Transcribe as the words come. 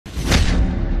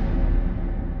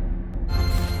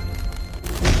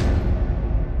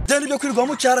Byari byo kwirirwa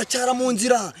mu cyara mu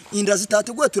nzira inda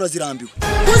zitateguwe turazirambiwe.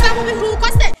 Kuza mu biruhuko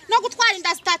se no gutwara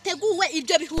inda zitateguwe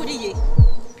ibyo bihuriye.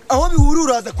 Aho bihuri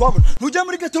uraza kwabona. Nujya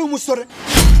muri gato y'umusore.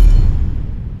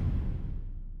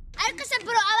 Ariko se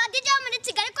bro abagijya muri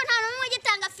Kigali ko nta numwe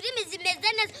gitanga filimi zimeze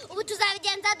neza ubu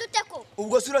tuzabigenza dute ko?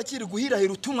 Ubwo surakiri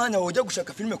guhirahira utumwanya wawe ujya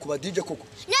gushaka filime kuba DJ koko.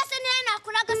 Nese niye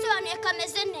nakuraga sobanuye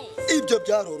kameze neza. Ibyo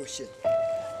byaroroshye.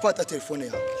 Fata telefone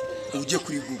yawe. Ujye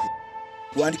kuri Google.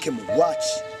 Wandikemo watch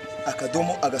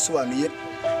akadomo agasobanuye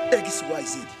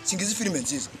XYZ. Singize filime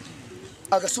nziza.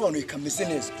 Agasobanuye kameze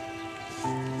neza.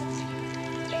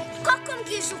 Koko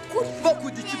mbwisha ukuri.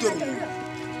 Bakudikidora umuntu.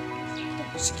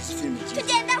 Singize filime nziza.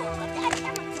 Tugenda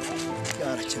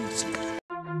yarakemutse.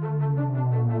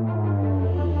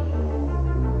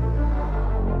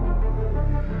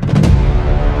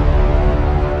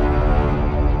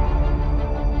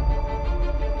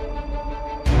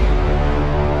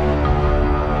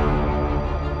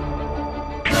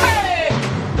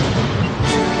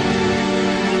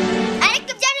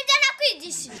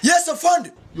 Yes,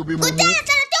 afande.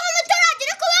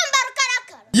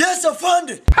 Yes,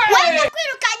 afande. Wewe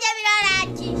kwirukanye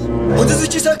birarangiye. Ugize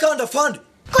iki se kandi afande?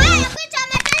 Kubera kwica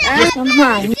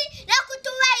amatara no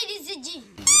kutubahiriza igihe.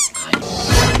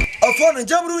 Afande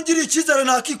njya burungiri ikizere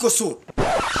nakikosora.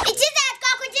 Ikizere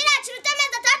twakugira kiruta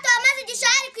amezi 3 amaze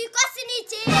igishari ku ikosi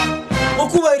n'iki?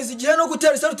 Okubahiriza igihe no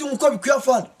gutera isaruti nkuko bikwiye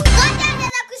afande.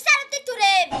 Twagenda ku isaruti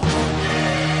turebe.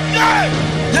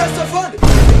 Yes, afande.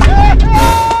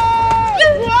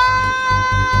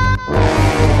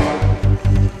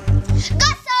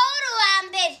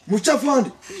 Muchafandi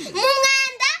mu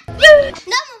mwanda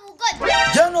no mu bugodi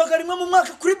jano akarimwe mu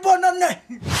mwaka kuri bonane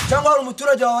cyangwa hari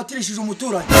umuturage wawatirishije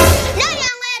umuturage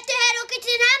n'yango yateheruka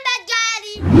ikinamba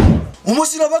ryari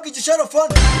umusira baga igishara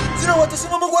fandi zina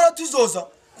watasema magora tuzoza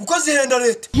kuko zihenda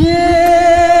leta umugati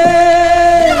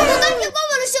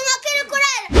bw'uburushinwa kiri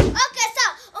kurera okay so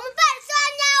umupolisi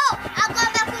wanyaho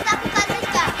agomba kuza ku kazi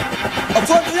ka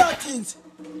afandi yatinze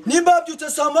nimba byutse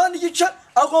samani gica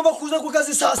agomba kuza ku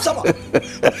kazi saa 7 we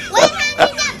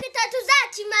ntangiza bitatu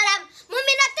zakimara mu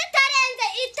minota itarenze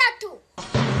 3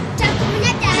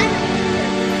 cyakumunya cyane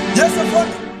yes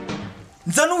afandi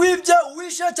nzanu wibye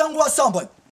wishe cyangwa wasambanye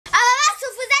aba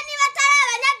basufuza niba atari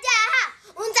abanyabyaha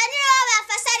unzanira abo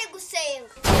bafasha ari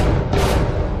gusenga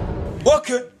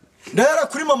okay ndahera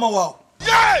kuri mama wawe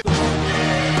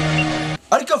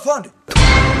ariko afandi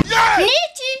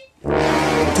niki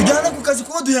tujyana ku kazi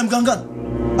kuko duhembwa ngana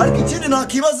ariko ikindi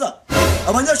nakibaza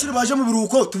abanyashuri baje mu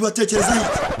biruhuko tubatekereza iki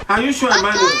ayushura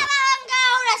mani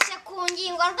ngaho urashe ku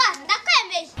ngingo rwanda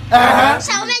ndakwemeje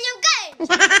sha umenye ubwenge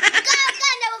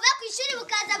bwabwana buva ku ishuri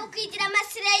bukaza bukwigira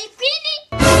amasireye kwini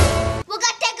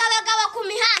bugatega abagabo ku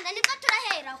mihanda niko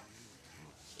turaheraho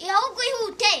ahubwo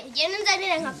ihute ugenda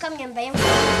unzanire nka kamwe mbaye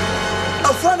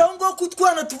afana aho ngo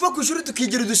kutwana tuva ku ishuri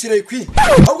tukigira udusireye kwini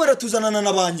ahubwo ratuzanana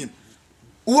na banyina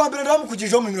uwa mbere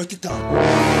ndamukugijeho mu minota 5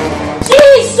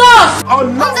 Jesus oh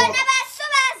no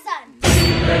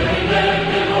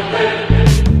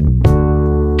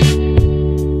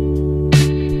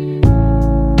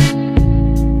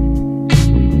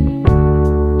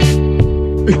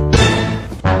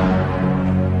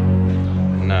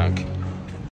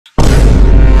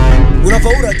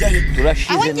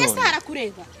aho ngese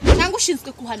harakureba cyangwa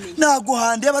ushinzwe kuhamenya nago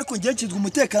hande ariko ngiye kizwe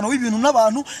umutekano w'ibintu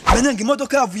n'abantu menyenga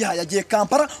imodoka yavuye yagiye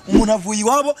Kampala umuntu avuye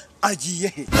iwabo agiye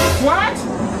he what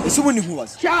ese ubu ni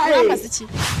nkubaza uramaze iki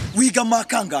wiga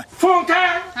makanga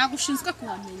funka ntago ushinzwe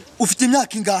kuhamenya ufite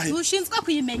imyaka ingahe ushinzwe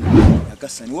kuyimenya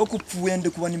yagasani wo kupfuye nde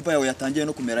kubona imva yawe yatangiye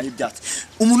no kumeraho ibyatsi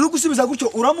umuntu uri gusubiza gutyo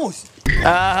uramuzi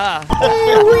aha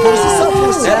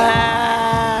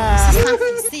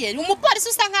umupolisi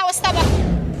usa nkaho saba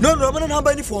none urabona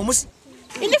ntambaye uniform se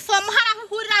uniform haraho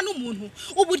uhurira n'umuntu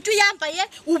uburyo yambaye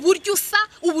uburyo usa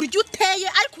uburyo uteye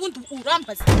ariko ubundi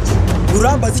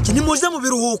urambaza iki ni muze mu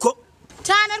biruhuko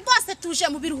cyane rwose tuje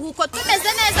mu biruhuko tumeze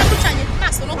neza ducanye ku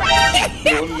maso no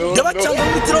ndabacanga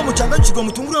mu bitiro mu cyanga kigo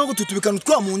mutungurira ngo tutubikana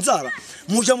twa mu nzara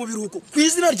muje mu biruhuko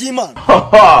kwizina ry'Imana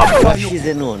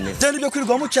bashize none byari byo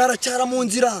kwirirwa mu cyara mu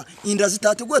nzira inda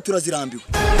zitateguwe turazirambiwe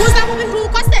kuza mu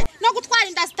biruhuko se no gutwara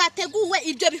inda zitateguwe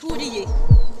ibyo bihuriye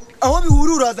aho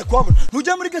bihuri uraza kwabona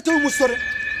nujya muri gato y'umusore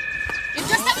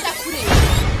ibyo se birakureba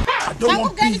cyangwa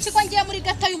ubwenge ikigo ngiye muri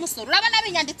gato y'umusore urabona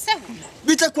binyanditseho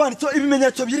bita kwanditseho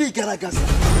ibimenyetso birigaragaza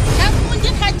cyangwa ubundi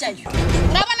nkajyayo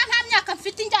urabona nta myaka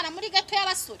mfite injyana muri gato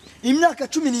y'abasore imyaka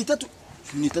 13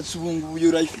 ubungubu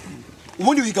yurayife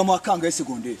ubundi wiga mu kangahe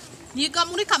segonderi niga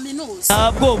muri kaminuza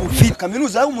ntabwo bufite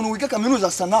kaminuza yawe umuntu wiga kaminuza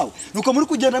asa nawe nuko muri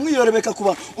kugenda mwiyorebeka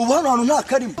kuba ubu hano nta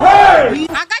karimo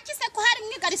agakise ko hari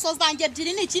mwigariso zanjye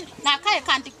ebyiri niki nakaye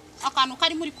kandi akantu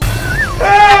kari muri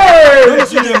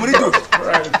Ugiye muri do.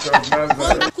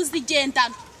 Ugomba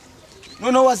kuzigendana.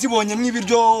 Noneho wazibonye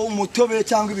mw'ibiryo umutobe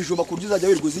cyangwa ibijumba kurya uzajya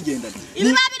wirirwa uzigendana.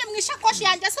 Ibiba biri mu ishakoshi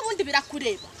yanjye se ubundi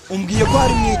birakureba. Umbwiye ko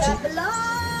hari mwiki?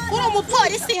 Uri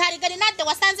umupolisi hari grenade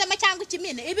wasanzemo cyangwa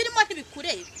ikimene ibirimo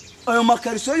ntibikureba. Ayo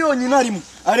makariso yonyine arimo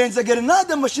arenze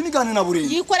grenade mashini gane na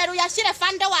burenge. Yikorera uyashyire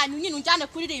fande wanyu nyine unjyane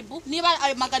kuri ribu niba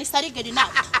ayo magarisa ari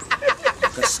grenade.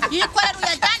 Yikorera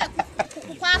uyajyane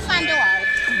kwa fande wawe.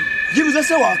 Yibuze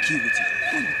se wakibutse.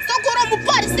 Sogura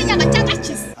umupolisi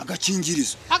nyagacyagakiza.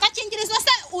 Agakingirizo. Agakingirizo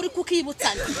se uri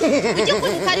kukibutsana. Ujye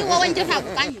kwibuka ari wowe nje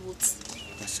ntabwo kanyibutse.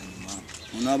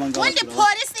 Undi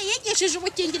polisi yigishije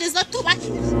ubukingirizo tubake.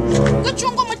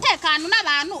 Gucunga umutekano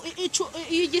n'abantu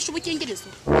yigisha ubukingirizo.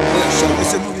 Shaka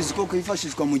se mubizi ko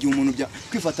kwifashishwa mu gihe umuntu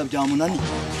kwifata bya munani.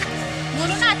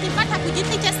 Umuntu natifata ku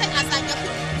giti cye se azajya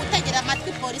gutegera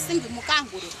amatwi polisi ngo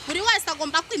imukangure. Buri wese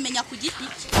agomba kwimenya ku giti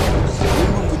cye.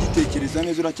 Urumva ugitekereza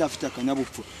neza uracyafite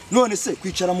akanyabupfu. None se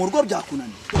kwicara mu rugo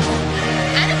byakunani.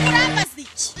 Ariko urambaza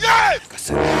iki?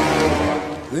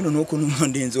 Weno nuko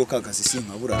ndenzeho kagazi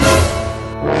sinkabura.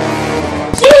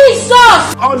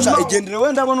 Jesus! Igendere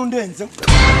wenda abona undenze.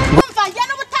 Umva njye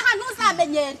n'ubutaha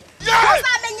ntuzamenyere.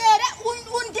 Ntuzamenyere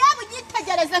undebe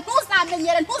ugitegereze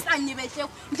ntuzanyibeshyeho.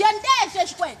 Njye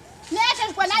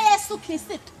nejejwe na Yesu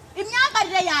Kristo.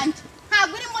 Imyambarire yanjye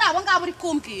ntabwo iri muri abo ngabo uri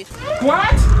kumbwira.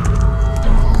 What?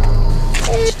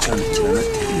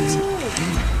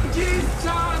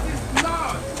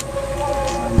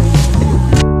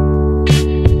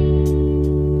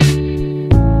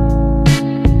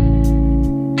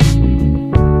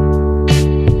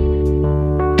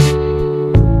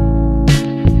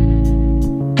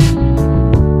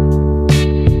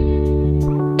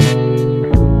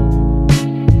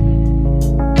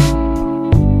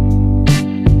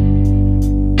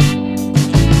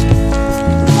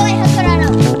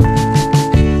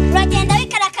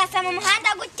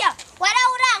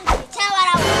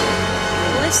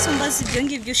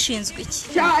 Ushinzwe iki?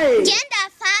 Genda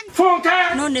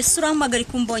afande. None se urahamagara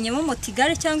kumbonyemo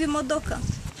motigare cyangwa imodoka?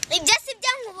 Ibyo si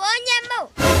byo nkubonyemo.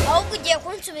 Ahubwo ugiye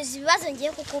kunsubiza ibibazo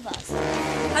ngiye kukubaza.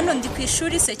 Hano ndi ku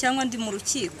ishuri se cyangwa ndi mu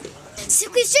rukiko? Si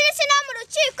ku ishuri si no mu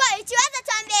rukiko. Ikibazo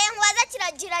cyambere nkubaza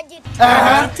kiragira gito.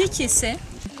 Iki se?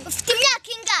 Ufite imyaka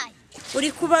ingahe?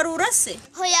 Uri kubarura se?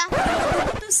 Hoya.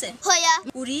 Se? Hoya.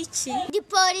 Uri iki? Ndi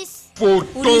polisi.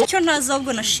 Uri icyo ntazi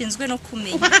ahubwo nashinzwe no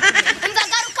kumenya. Umva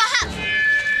garuka hano.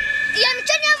 Iyo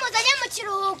mico niyo muzanye mu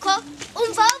kiruhuko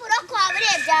umva uburoko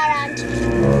waburiye byarangiye.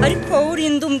 Ariko wowe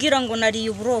urinde umbwira ngo nariye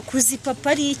uburoko uzi papa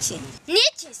ari iki?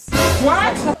 Niki se?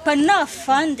 Papa ni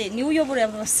afande niwe uyobora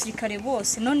abasirikare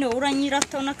bose none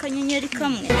uranyirata n'akanyenyeri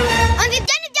kamwe. Umva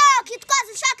ibyo nibyo wakitwaza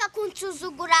ushaka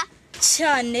kunsuzugura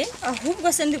cyane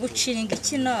ahubwo se ndi guciringa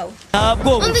iki nawe?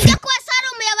 Ntabwo umva ibyo kuba sari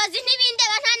umuyobozi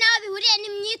n'ibindeba nta naho bihuriye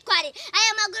n'imyitware.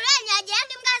 Aya maguru yanyu yagiye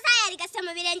andi mbwa zayari gasa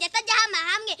mu birenge atajyaho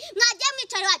amahamwe mwagiye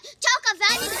mwicara iwacu cyangwa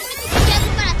ukavana n'ibiti tugiye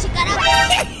gukora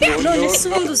kigaragara. None se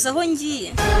ubundi uzi aho ngiye?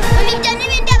 Umva ibyo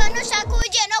n'ibindeba nushaka uba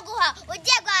ugiye no guha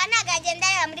ugiye guhaha ntabwo agenda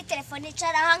areba muri telefone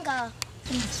icara aha ngaha.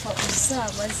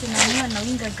 Uzabaze na mwana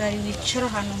w'ingagari wicara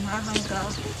ahantu nk'aha ngaha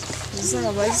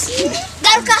uzabaze.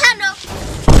 Garuka hano.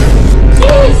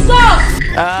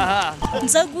 aha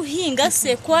Nza guhinga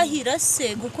se kwahira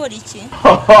se gukora iki?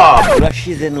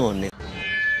 urashize none.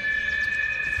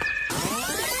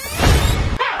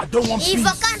 Iyi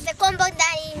vacances kombo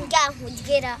ndahinga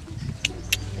nkugera.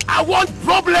 I want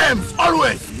problems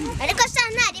always. Ariko sa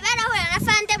ntari barahura na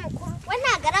fande mukuru we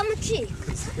ntago aramucika.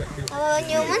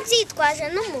 Abonye uyu munsi yitwaje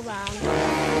n'umubanda.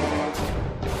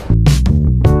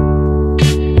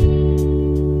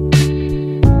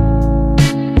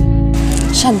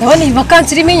 Ndabona iyi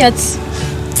vacances irimo inyatsi.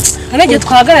 Arege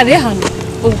twahagarare hano.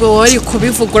 Ubwo wari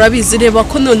kubivuga urabizi reba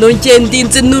ko none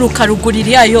ndinze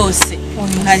n'urukarugurira yose.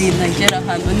 Nkarinda ngera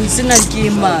hano ni izina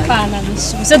ry'Imana. Bana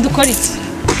bisubize dukora iki?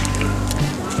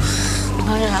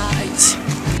 Alright.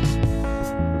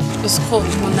 Usko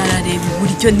umuntu arareba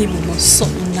uburyo ni mu muso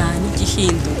nta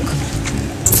n'igihinduka.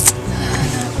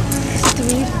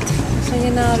 Sanye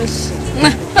narushye.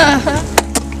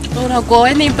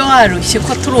 Uragowe nimba warushye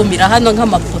ko turumira hano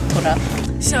nk'amafotora.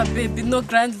 Sha baby no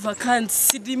grand vacances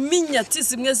siriminyati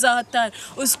zimwe za hatari.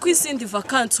 Uziko izindi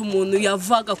vacances umuntu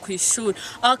yavaga ku ishuri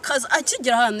akaza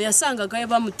akigera hano yasangaga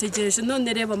bamutegereje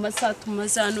none reba amasaha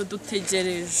tumaze hano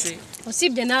dutegereje.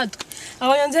 Usibye natwe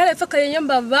abanyonzi harepfa kayenya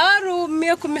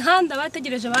barumiye ku mihanda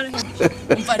bategereje baraheze.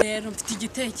 Umva rero mfite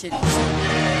igitekerezo.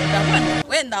 Ndabona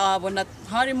wenda wabona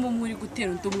harimo muri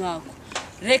gutera undi mwaka.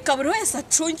 Reka buri wese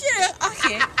acungire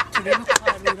ahe turebe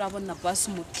ko urabona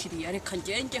basi umukiriya reka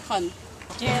ngenge hano.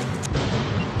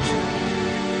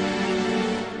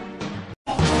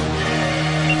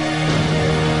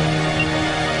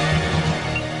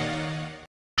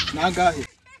 nagahe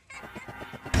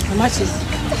Amaki.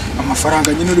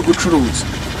 amafaranga nyine uri gucuruza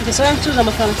Ndetse wancuza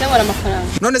amafaranga cyangwa amafaranga.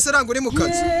 none se rango uri mu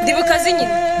kazi Ndi mu kazi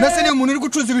nyine. nase niyo umuntu uri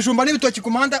gucuruza ibijumba n'ibitoki ku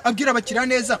muhanda abwira abakiriya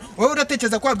neza wowe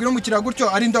uratekereza ko wabwira umukiriya gutyo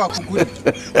ari nda wakugura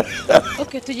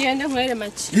Okay, tugende nkwere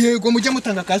make. yego mujye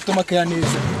mutanga customer care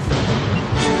neza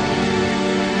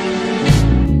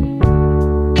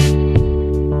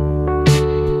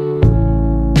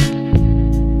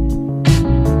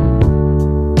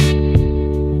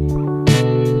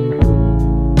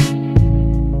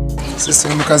Sisi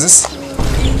mu kazi se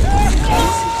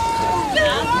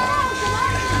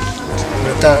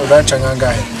uraca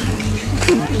nkangahe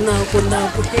ntabwo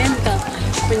naguhenda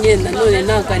kunyenda none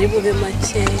ntabwo ari bube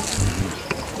makeya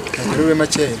ntabwo ari bube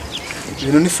makeya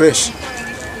ibintu ni fresh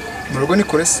mu rugo ni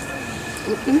kure se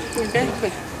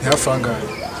ni hafi angahe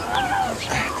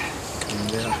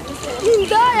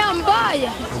Indaya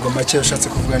mbaya. ubwo make ushatse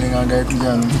kuvuga ni nkangahe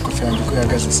kugira ngo ikofi yanjye uko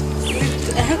ihagaze se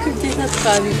ariko ibyiza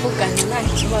twabivuganye nta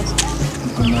kibazo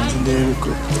ubwo manzi ndebe ko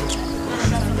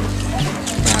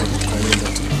ntabwo twagenda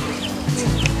tu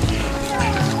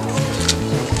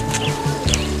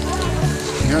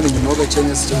ni hano nyuma ho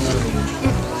gakenya se cyangwa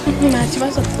Nta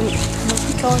kibazo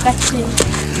mufite ho gakeya.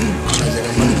 nagera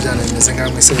muri byana bimeze nkaho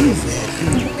mwese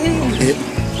bivuye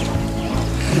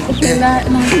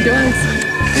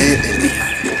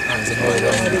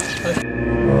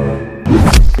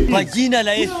Kwa jina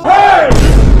la Yesu.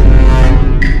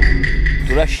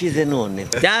 Turashize none.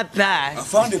 Dapa.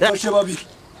 afande fashe babiri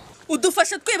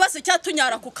udufashe twibase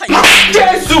cyatunyara ku kanya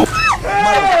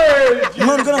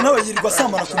umwana ugana nawe yirirwa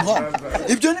asambana ku muhanda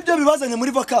ibyo nibyo bibazanye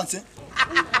muri vakanse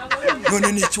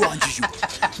none ni iki wanjije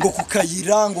ngo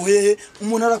kukayira ngo hehe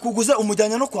umuntu arakuguza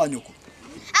umujyanya no kwa nyoko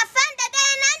afande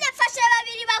dore nanjye mfashe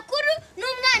babiri bakuru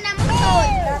n'umwana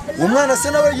mutoya umwana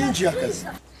se nawe yinjiye akazi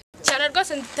Cyane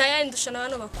rwose nditaye ndusha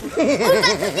n'abantu bakuru.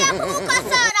 umva tugiye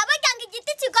kumukosora burya ngo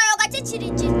igiti kigoroga kikiri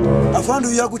gito afande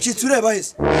uyu yagucitse ureba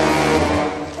hese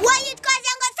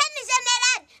wayitwaje ngo se ni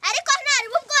generali ariko ntari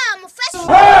ubwo wamufashe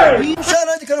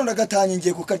sharangi kano ndagatanye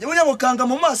ngiye kukarya burya mukanga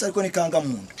mu maso ariko nikanga mu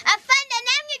nda afande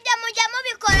namwe ibyo mujya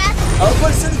mubikora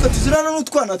abapolisi nitwe tuzirana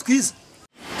n'utwana twiza